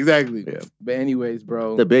did. Yeah, exactly. Yeah. But anyways,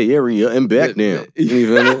 bro. The Bay Area and back then. You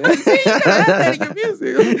feel me? That's your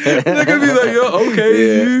music. They're gonna be like, yo,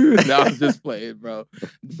 okay. Yeah. No, I'm just playing, bro.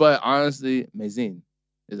 But honestly, Mayzin.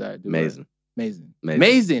 Is that Mayzin.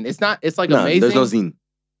 Mayzin. It's not. It's like amazing. There's no zine.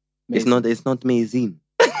 It's not Mayzin.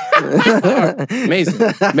 Amazing.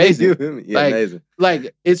 Yeah, amazing.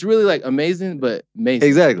 Like it's really like amazing, but amazing.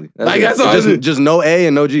 Exactly. That's all. Just no A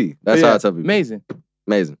and no G. That's how I tell people. Amazing.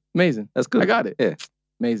 That's good. I got it. Yeah.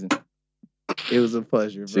 Amazing. It was a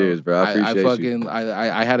pleasure, bro. Cheers, bro. I appreciate you.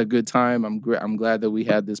 I had a good time. I'm glad that we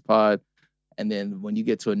had this pod. And then when you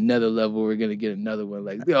get to another level, we're gonna get another one.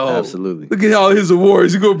 Like, absolutely. Look at all his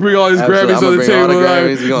awards. You're gonna bring all his Grammys on the table.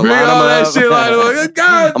 We're gonna bring all that shit. Like,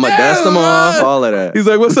 God, I'm gonna dust them off. All of that. He's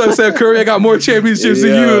like, "What's up, Steph Curry? I got more championships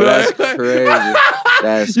than you." That's crazy.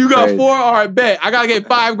 That's you got crazy. 4. All right, bet. I gotta get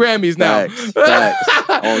 5 Grammys now. Facts.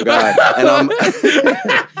 Oh God. And I'm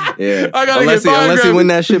I gotta unless he win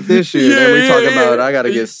that ship this year, then we talking about I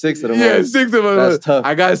gotta get 6 of them. Yeah, 6 of them. That's tough.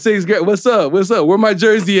 I got 6 Grammys. What's up? Where my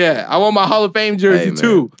jersey at? I want my Hall of Fame jersey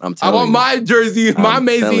too. I want my jersey, my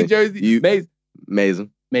Mayzin jersey. Mayzin.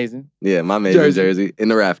 Yeah, my Mayzin jersey in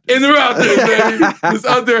the rafters. baby. It's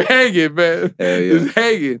out there hanging, man. Hell yeah. It's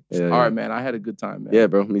hanging. Yeah, all right, man. I had a good time, man. Yeah,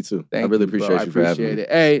 bro. Me too. I really appreciate you for having me. It.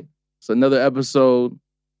 Hey, so another episode.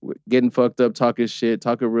 We're getting fucked up, talking shit,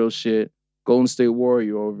 talking real shit. Golden State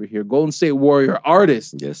Warrior over here. Golden State Warrior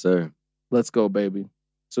artist. Yes, sir. Let's go, baby.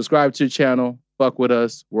 Subscribe to the channel. Fuck with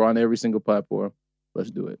us. We're on every single platform. Let's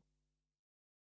do it.